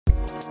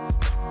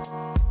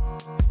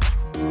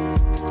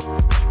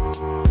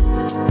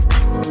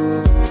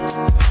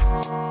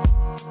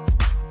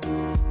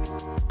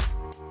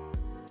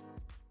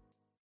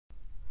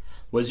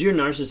Was your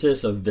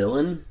narcissist a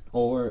villain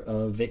or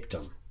a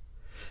victim?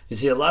 You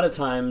see, a lot of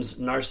times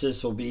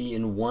narcissists will be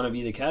in one of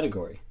either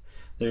category.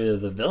 They're either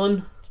the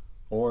villain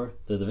or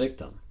they're the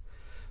victim.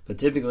 But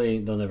typically,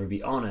 they'll never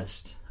be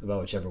honest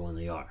about whichever one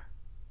they are.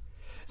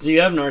 So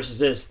you have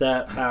narcissists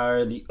that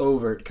are the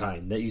overt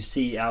kind that you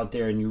see out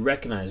there and you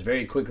recognize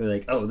very quickly,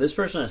 like, oh, this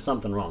person has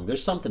something wrong.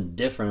 There's something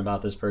different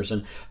about this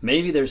person.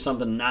 Maybe there's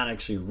something not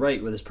actually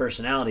right with his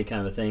personality,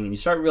 kind of a thing. And you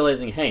start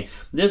realizing, hey,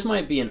 this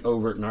might be an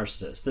overt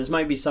narcissist. This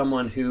might be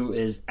someone who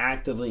is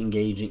actively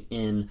engaging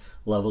in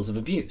levels of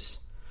abuse.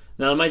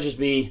 Now, it might just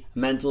be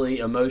mentally,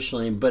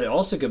 emotionally, but it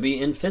also could be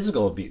in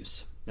physical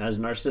abuse. As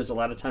narcissists, a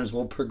lot of times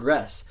will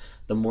progress.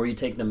 The more you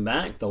take them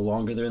back, the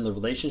longer they're in the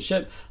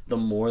relationship, the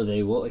more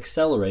they will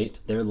accelerate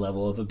their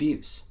level of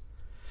abuse.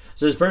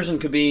 So this person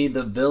could be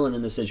the villain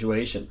in the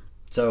situation.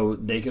 So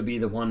they could be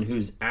the one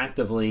who's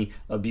actively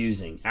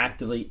abusing,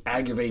 actively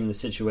aggravating the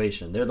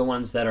situation. They're the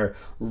ones that are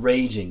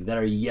raging, that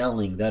are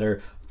yelling, that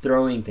are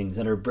throwing things,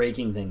 that are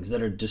breaking things,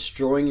 that are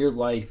destroying your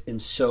life in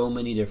so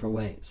many different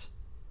ways.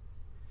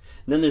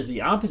 And then there's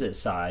the opposite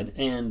side,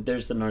 and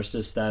there's the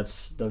narcissist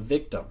that's the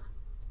victim.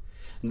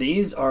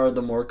 These are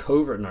the more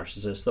covert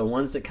narcissists, the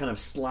ones that kind of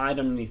slide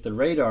underneath the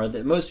radar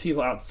that most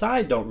people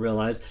outside don't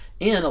realize,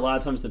 and a lot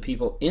of times the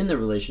people in the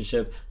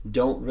relationship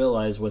don't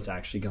realize what's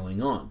actually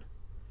going on.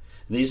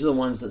 These are the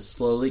ones that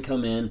slowly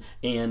come in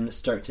and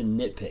start to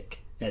nitpick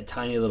at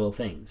tiny little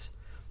things.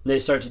 They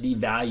start to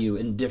devalue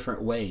in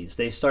different ways.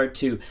 They start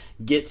to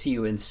get to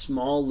you in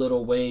small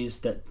little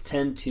ways that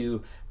tend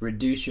to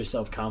reduce your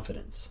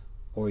self-confidence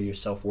or your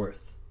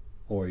self-worth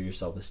or your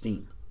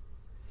self-esteem.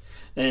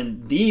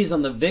 And these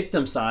on the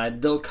victim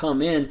side, they'll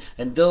come in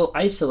and they'll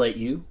isolate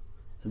you.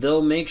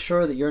 They'll make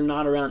sure that you're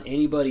not around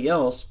anybody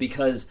else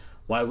because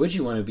why would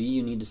you want to be?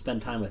 You need to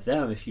spend time with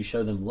them if you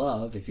show them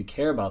love, if you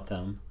care about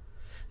them.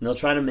 And they'll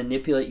try to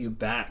manipulate you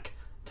back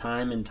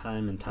time and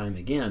time and time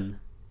again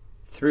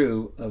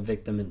through a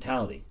victim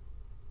mentality.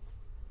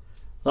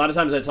 A lot of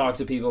times I talk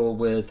to people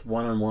with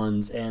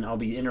one-on-ones and I'll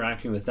be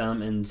interacting with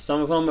them and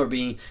some of them are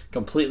being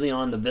completely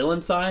on the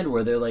villain side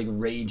where they're like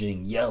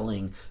raging,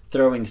 yelling,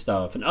 throwing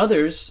stuff. And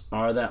others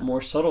are that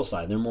more subtle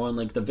side. They're more on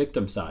like the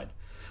victim side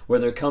where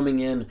they're coming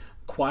in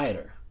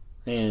quieter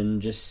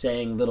and just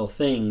saying little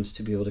things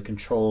to be able to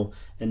control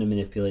and to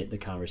manipulate the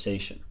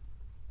conversation.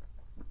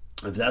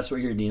 If that's what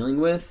you're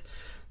dealing with,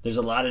 there's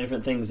a lot of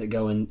different things that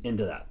go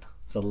into that.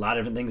 It's a lot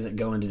of different things that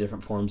go into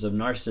different forms of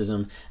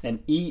narcissism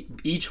and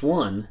each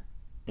one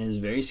is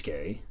very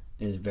scary,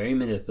 is very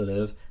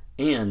manipulative,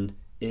 and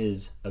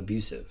is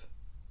abusive.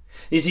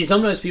 You see,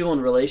 sometimes people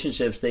in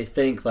relationships, they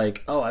think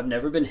like, oh, I've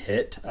never been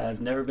hit. I've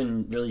never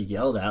been really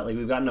yelled at. Like,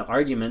 we've gotten into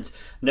arguments,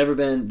 never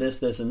been this,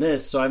 this, and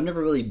this. So I've never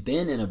really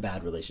been in a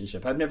bad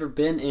relationship. I've never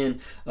been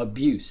in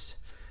abuse.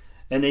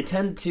 And they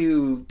tend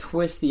to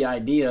twist the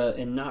idea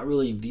and not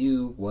really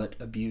view what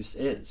abuse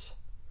is.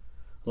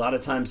 A lot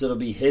of times it'll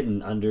be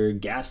hidden under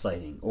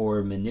gaslighting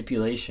or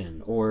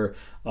manipulation or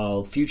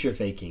future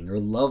faking or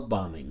love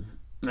bombing.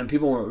 And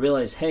people won't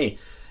realize, hey,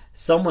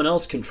 someone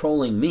else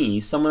controlling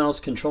me, someone else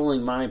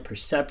controlling my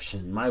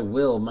perception, my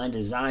will, my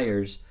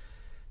desires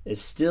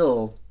is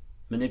still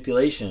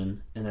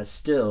manipulation, and that's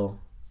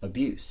still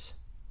abuse.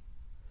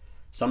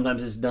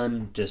 Sometimes it's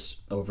done just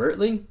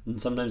overtly,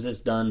 and sometimes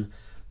it's done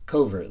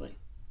covertly.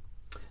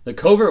 The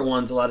covert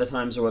ones a lot of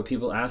times are what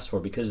people ask for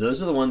because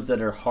those are the ones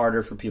that are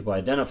harder for people to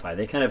identify.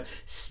 They kind of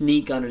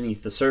sneak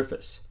underneath the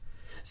surface.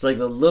 It's like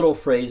the little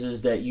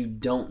phrases that you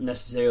don't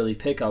necessarily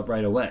pick up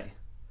right away.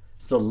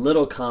 It's the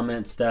little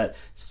comments that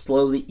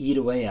slowly eat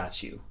away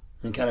at you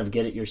and kind of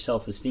get at your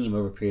self-esteem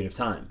over a period of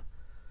time.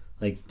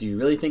 Like, do you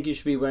really think you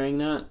should be wearing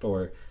that?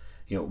 Or,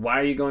 why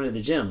are you going to the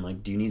gym?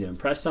 Like, do you need to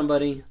impress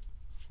somebody?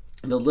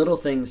 The little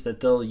things that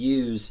they'll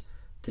use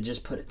to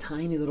just put a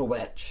tiny little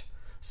wedge.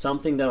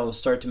 Something that will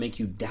start to make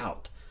you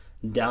doubt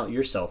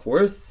your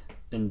self-worth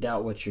and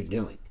doubt what you're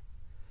doing.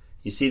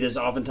 You see this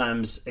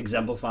oftentimes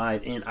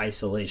exemplified in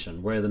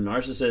isolation, where the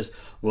narcissist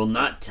will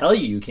not tell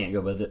you can't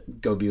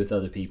go be with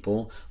other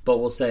people, but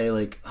will say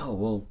like, oh,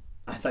 well,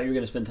 I thought you were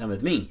going to spend time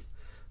with me.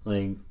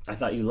 Like, I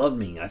thought you loved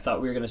me. I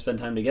thought we were going to spend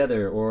time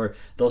together. Or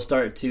they'll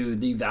start to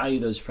devalue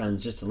those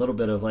friends just a little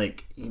bit of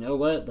like, you know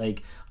what?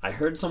 Like, I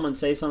heard someone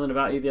say something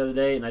about you the other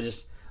day, and I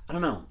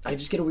don't know. I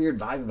just get a weird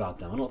vibe about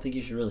them. I don't think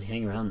you should really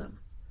hang around them.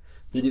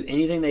 They do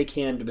anything they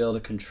can to be able to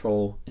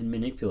control and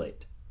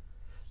manipulate.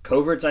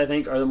 Coverts, I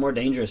think, are the more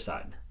dangerous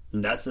side.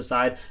 And that's the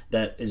side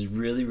that is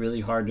really,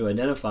 really hard to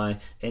identify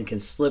and can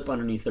slip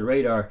underneath the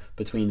radar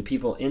between the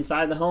people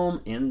inside the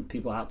home and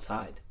people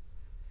outside.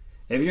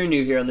 If you're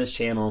new here on this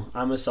channel,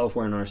 I'm a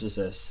self-aware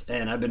narcissist,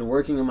 and I've been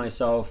working on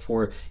myself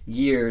for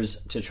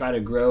years to try to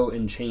grow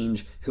and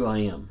change who I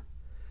am.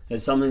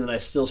 It's something that I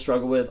still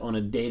struggle with on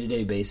a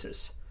day-to-day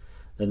basis.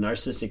 The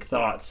narcissistic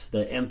thoughts,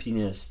 the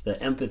emptiness,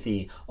 the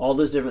empathy, all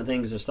those different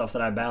things are stuff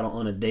that I battle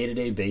on a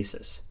day-to-day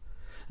basis.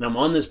 And I'm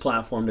on this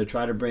platform to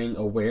try to bring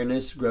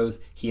awareness, growth,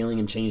 healing,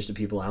 and change to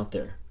people out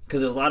there. Because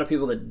there's a lot of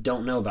people that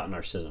don't know about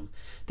narcissism.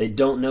 They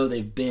don't know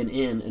they've been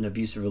in an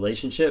abusive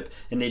relationship,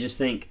 and they just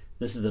think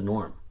this is the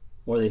norm,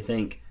 or they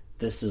think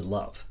this is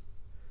love.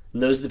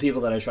 And those are the people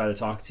that I try to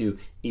talk to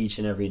each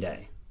and every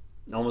day.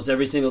 Almost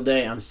every single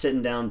day, I'm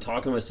sitting down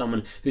talking with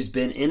someone who's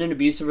been in an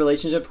abusive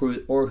relationship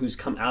or who's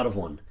come out of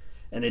one,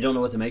 and they don't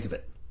know what to make of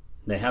it.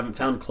 They haven't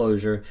found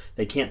closure.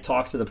 They can't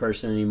talk to the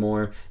person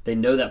anymore. They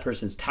know that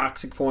person's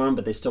toxic for them,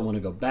 but they still want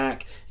to go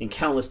back, in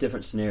countless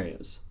different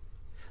scenarios.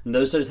 And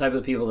those are the type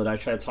of people that I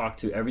try to talk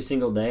to every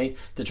single day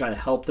to try to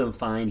help them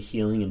find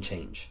healing and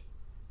change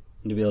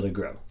and to be able to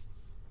grow.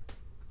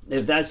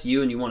 If that's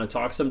you and you want to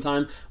talk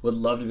sometime, would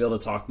love to be able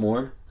to talk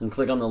more. And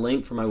click on the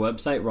link for my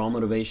website, Raw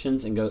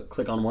Motivations, and go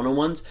click on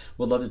one-on-ones.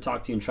 Would love to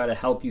talk to you and try to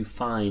help you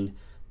find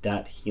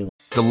that healing.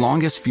 The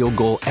longest field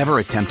goal ever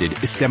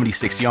attempted is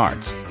 76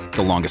 yards.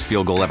 The longest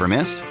field goal ever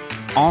missed?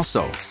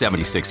 Also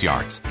 76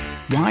 yards.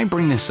 Why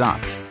bring this up?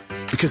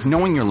 Because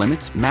knowing your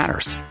limits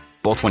matters,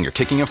 both when you're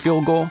kicking a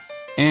field goal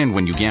and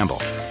when you gamble.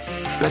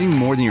 Betting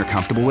more than you're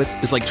comfortable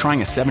with is like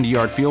trying a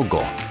 70-yard field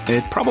goal.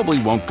 It probably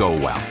won't go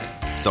well.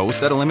 So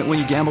set a limit when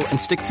you gamble and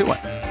stick to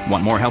it.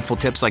 Want more helpful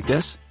tips like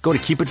this? Go to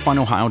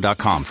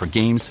keepitfunohio.com for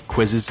games,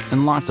 quizzes,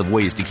 and lots of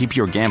ways to keep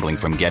your gambling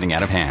from getting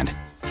out of hand.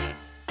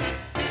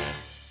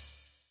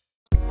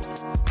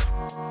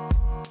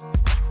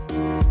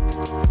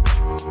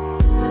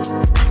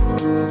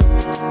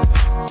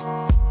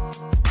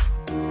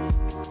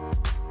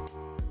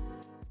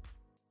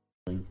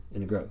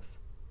 And growth.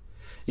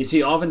 You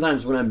see,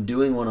 oftentimes when I'm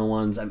doing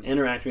one-on-ones, I'm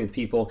interacting with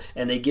people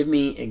and they give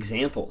me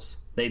examples.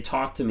 They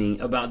talk to me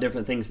about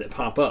different things that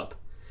pop up.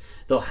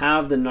 They'll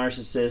have the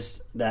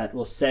narcissist that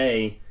will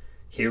say,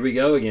 here we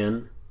go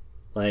again.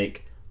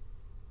 Like,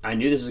 I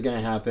knew this was going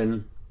to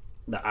happen.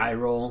 The eye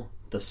roll,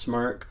 the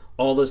smirk,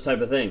 all those type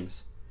of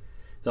things.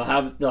 They'll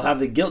have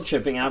the guilt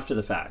tripping after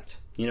the fact.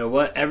 You know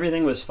what?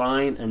 Everything was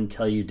fine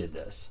until you did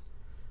this.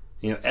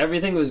 You know,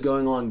 everything was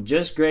going on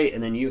just great,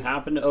 and then you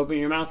happen to open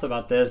your mouth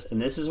about this,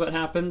 and this is what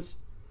happens.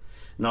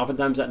 And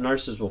oftentimes that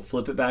narcissist will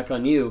flip it back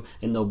on you,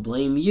 and they'll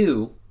blame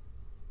you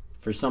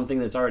for something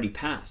that's already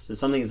passed.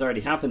 It's something that's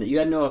already happened that you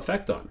had no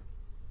effect on.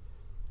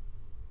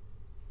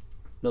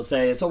 They'll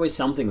say, it's always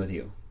something with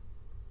you.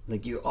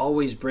 Like, you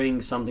always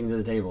bring something to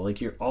the table.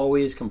 Like, you're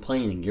always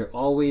complaining. You're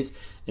always...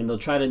 And they'll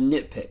try to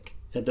nitpick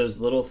at those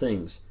little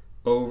things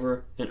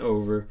over and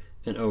over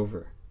and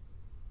over.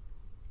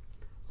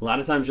 A lot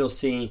of times you'll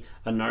see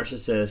a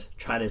narcissist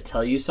try to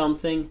tell you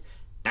something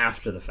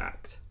after the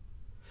fact.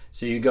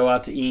 So you go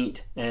out to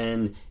eat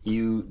and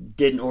you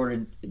didn't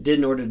order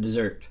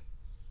dessert.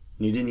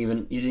 You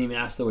didn't even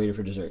ask the waiter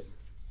for dessert.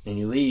 And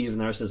you leave and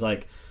the narcissist's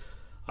like,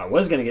 I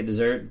was going to get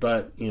dessert,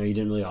 but you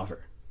didn't really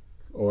offer.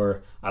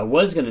 Or I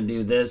was going to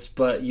do this,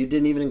 but you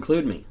didn't even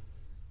include me.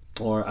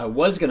 Or I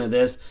was going to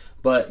this,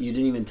 but you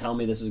didn't even tell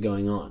me this was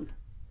going on.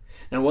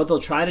 And what they'll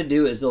try to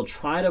do is they'll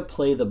try to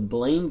play the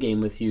blame game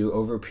with you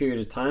over a period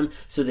of time,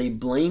 so they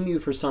blame you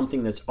for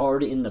something that's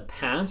already in the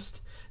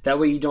past. That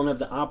way you don't have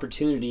the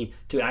opportunity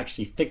to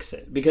actually fix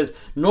it. Because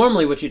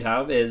normally what you'd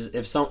have is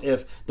if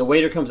the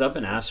waiter comes up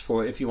and asks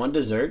for if you want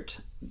dessert,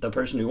 the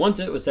person who wants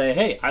it would say,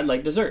 hey, I'd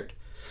like dessert.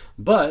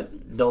 But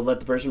they'll let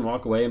the person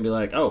walk away and be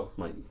like, oh,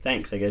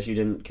 thanks, I guess you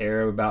didn't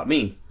care about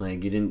me.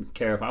 Like, you didn't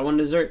care if I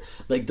wanted dessert.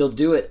 Like, they'll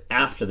do it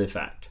after the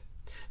fact.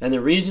 And the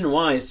reason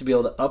why is to be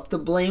able to up the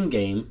blame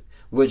game,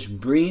 which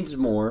breeds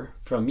more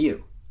from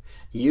you.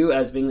 You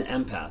as being the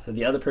empath, or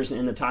the other person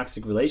in the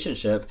toxic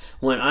relationship,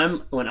 when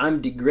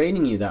I'm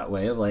degrading you that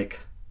way of like,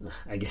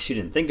 I guess you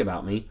didn't think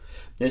about me,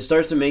 it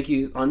starts to make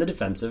you on the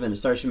defensive, and it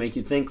starts to make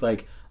you think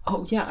like,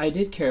 oh yeah, I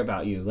did care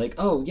about you. Like,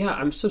 oh yeah,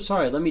 I'm so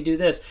sorry, let me do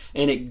this.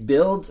 And it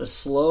builds a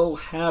slow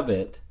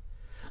habit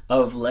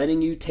of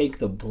letting you take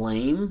the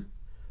blame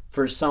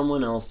for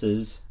someone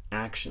else's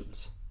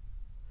actions.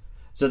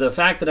 So the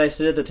fact that I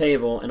sit at the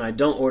table and I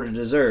don't order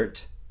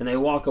dessert, and they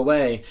walk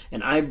away,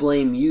 and I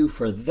blame you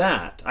for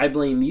that. I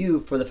blame you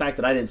for the fact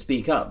that I didn't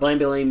speak up. I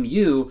blame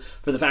you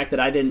for the fact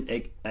that I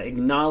didn't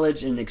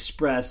acknowledge and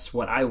express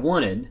what I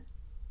wanted.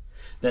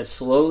 That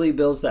slowly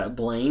builds that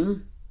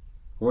blame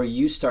where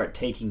you start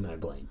taking my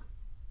blame.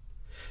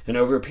 And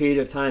over a period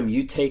of time,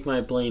 you take my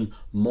blame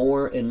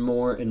more and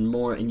more and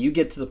more, and you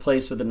get to the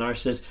place with the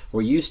narcissist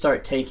where you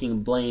start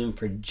taking blame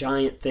for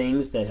giant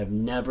things that have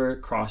never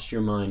crossed your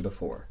mind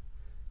before.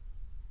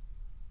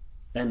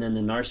 And then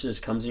the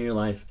narcissist comes in your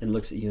life and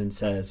looks at you and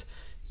says,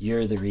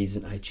 you're the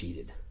reason I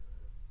cheated.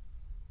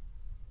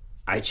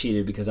 I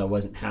cheated because I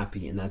wasn't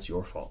happy, and that's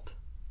your fault.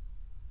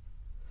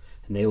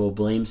 And they will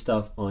blame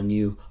stuff on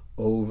you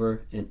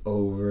over and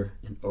over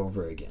and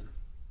over again.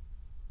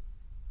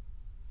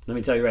 Let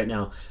me tell you right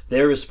now,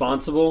 they're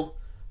responsible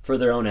for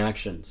their own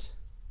actions.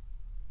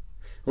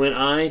 When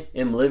I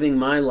am living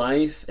my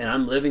life, and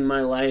I'm living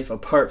my life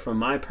apart from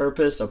my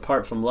purpose,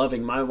 apart from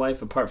loving my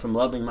wife, apart from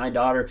loving my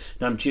daughter,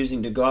 and I'm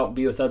choosing to go out and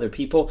be with other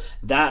people,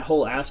 that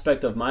whole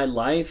aspect of my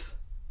life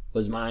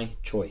was my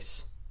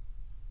choice.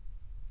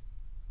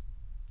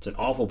 It's an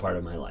awful part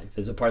of my life.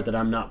 It's a part that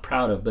I'm not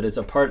proud of, but it's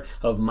a part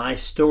of my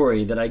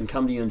story that I can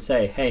come to you and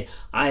say, hey,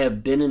 I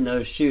have been in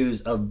those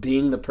shoes of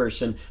being the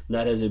person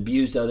that has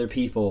abused other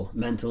people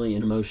mentally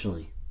and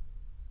emotionally.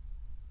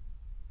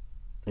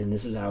 And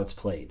this is how it's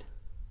played.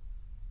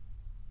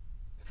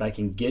 If I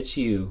can get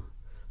you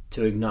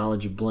to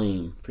acknowledge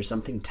blame for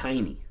something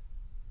tiny,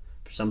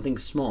 for something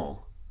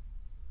small,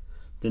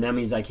 then that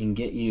means I can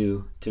get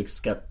you to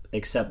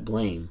accept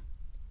blame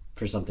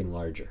for something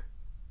larger,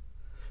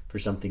 for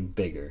something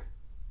bigger.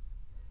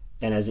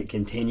 And as it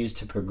continues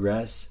to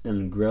progress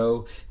and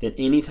grow, that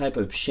any type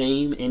of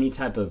shame, any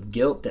type of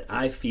guilt that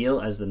I feel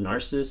as the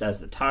narcissist, as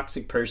the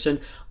toxic person,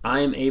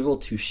 I am able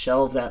to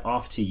shelve that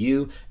off to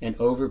you, and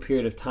over a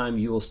period of time,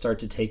 you will start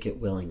to take it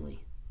willingly.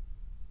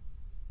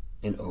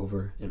 And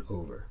over and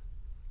over.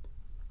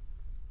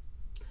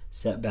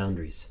 Set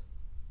boundaries.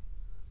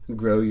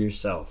 Grow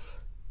yourself.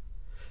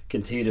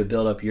 Continue to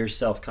build up your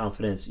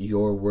self-confidence,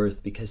 your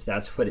worth, because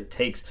that's what it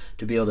takes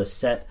to be able to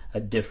set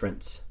a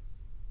difference.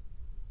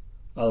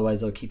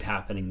 Otherwise, it'll keep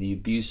happening. The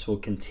abuse will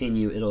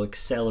continue. It'll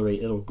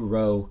accelerate. It'll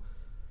grow.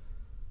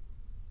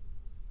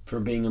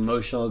 From being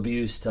emotional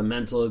abuse to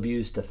mental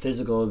abuse to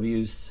physical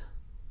abuse,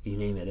 you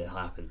name it, it'll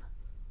happen.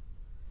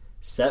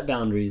 Set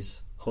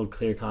boundaries, hold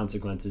clear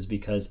consequences,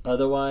 because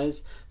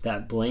otherwise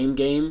that blame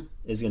game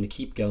is going to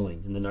keep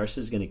going, and the narcissist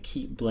is going to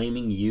keep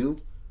blaming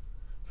you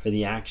for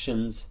the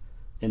actions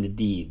and the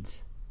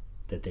deeds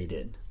that they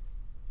did.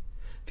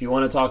 If you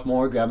want to talk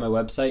more, grab my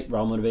website,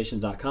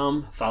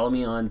 rawmotivations.com. Follow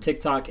me on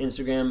TikTok,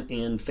 Instagram,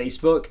 and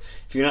Facebook.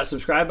 If you're not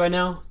subscribed by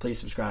now, please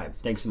subscribe.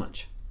 Thanks so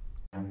much.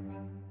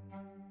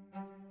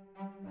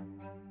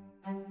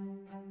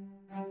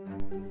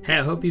 Hey,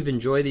 I hope you've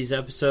enjoyed these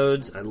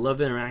episodes. I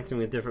love interacting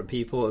with different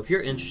people. If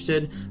you're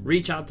interested,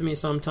 reach out to me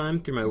sometime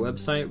through my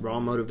website,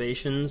 Raw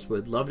Motivations.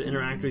 Would love to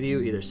interact with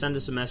you. Either send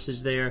us a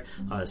message there,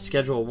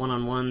 schedule a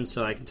one-on-one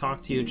so I can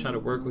talk to you and try to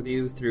work with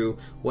you through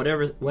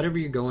whatever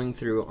you're going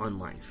through on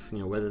life. You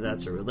know, whether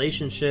that's a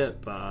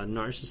relationship,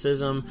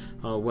 narcissism,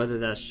 whether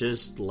that's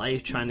just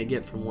life, trying to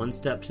get from one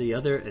step to the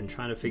other and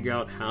trying to figure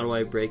out how do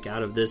I break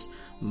out of this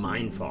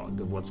mind fog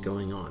of what's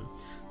going on.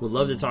 Would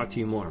love to talk to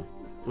you more.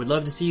 Would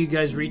love to see you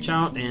guys reach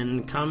out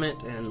and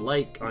comment and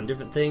like on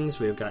different things.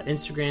 We've got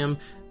Instagram,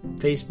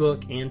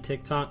 Facebook, and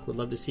TikTok. Would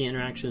love to see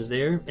interactions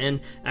there.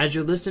 And as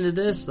you're listening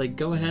to this,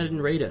 go ahead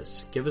and rate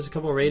us. Give us a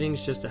couple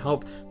ratings just to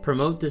help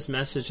promote this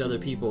message to other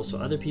people so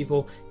other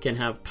people can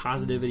have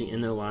positivity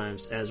in their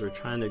lives as we're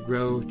trying to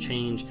grow,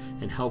 change,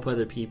 and help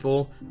other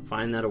people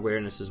find that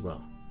awareness as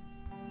well.